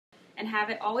and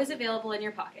have it always available in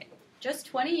your pocket. Just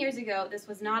 20 years ago, this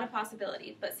was not a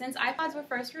possibility, but since iPods were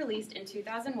first released in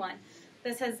 2001,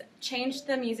 this has changed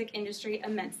the music industry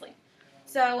immensely.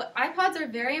 So iPods are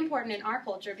very important in our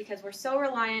culture because we're so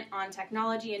reliant on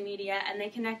technology and media, and they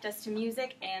connect us to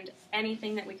music and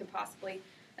anything that we could possibly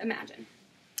imagine.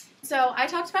 So I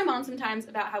talk to my mom sometimes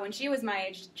about how when she was my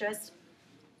age, just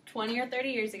 20 or 30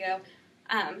 years ago,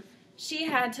 she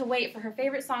had to wait for her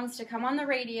favorite songs to come on the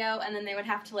radio, and then they would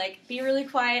have to be really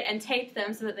quiet and tape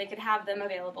them so that they could have them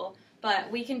available. But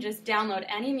we can just download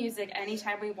any music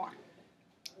anytime we want.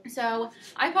 So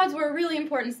iPods were a really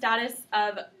important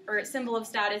symbol of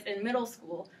status in middle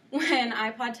school. When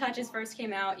iPod Touches first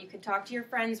came out, you could talk to your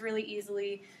friends really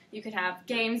easily. You could have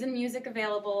games and music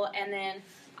available, and then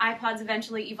iPods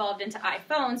eventually evolved into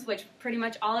iPhones, which pretty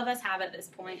much all of us have at this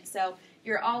point. So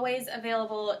you're always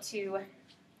available to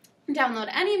download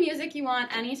any music you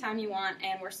want, anytime you want,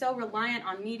 and we're so reliant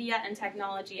on media and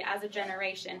technology as a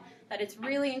generation that it's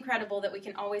really incredible that we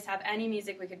can always have any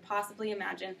music we could possibly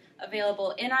imagine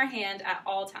available in our hand at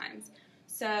all times.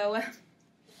 So,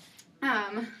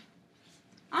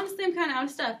 honestly, I'm kind of out of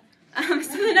stuff.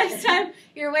 So the next time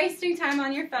you're wasting time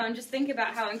on your phone, just think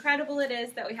about how incredible it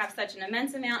is that we have such an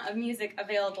immense amount of music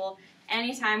available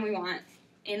anytime we want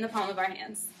in the palm of our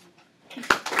hands.